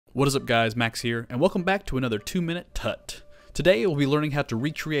What is up guys, Max here, and welcome back to another 2-minute tut. Today we'll be learning how to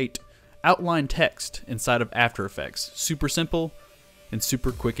recreate outline text inside of After Effects. Super simple and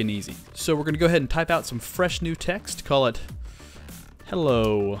super quick and easy. So we're going to go ahead and type out some fresh new text, call it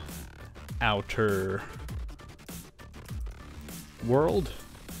Hello Outer World.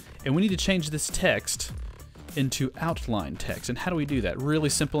 And we need to change this text into outline text. And how do we do that? Really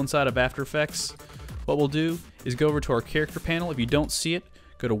simple inside of After Effects. What we'll do is go over to our character panel. If you don't see it,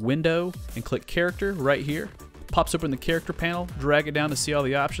 go to Window and click Character right here. Pops open the character panel, drag it down to see all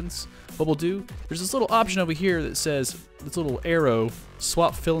the options. What we'll do, there's this little option over here that says, this little arrow,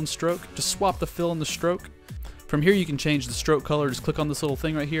 swap fill and stroke. Just swap the fill and the stroke. From here you can change the stroke color. Just click on this little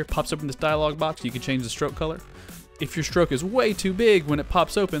thing right here, pops open this dialog box, you can change the stroke color. If your stroke is way too big when it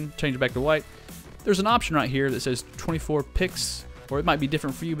pops open, change it back to white. There's an option right here that says 24 pixels, or it might be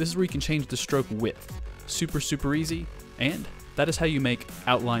different for you. This is where you can change the stroke width. Super easy, and that is how you make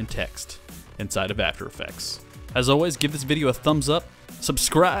outline text inside of After Effects. As always, give this video a thumbs up,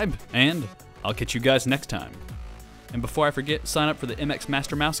 subscribe, and I'll catch you guys next time. And before I forget, sign up for the MX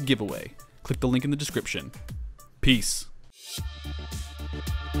Master Mouse giveaway. Click the link in the description. Peace.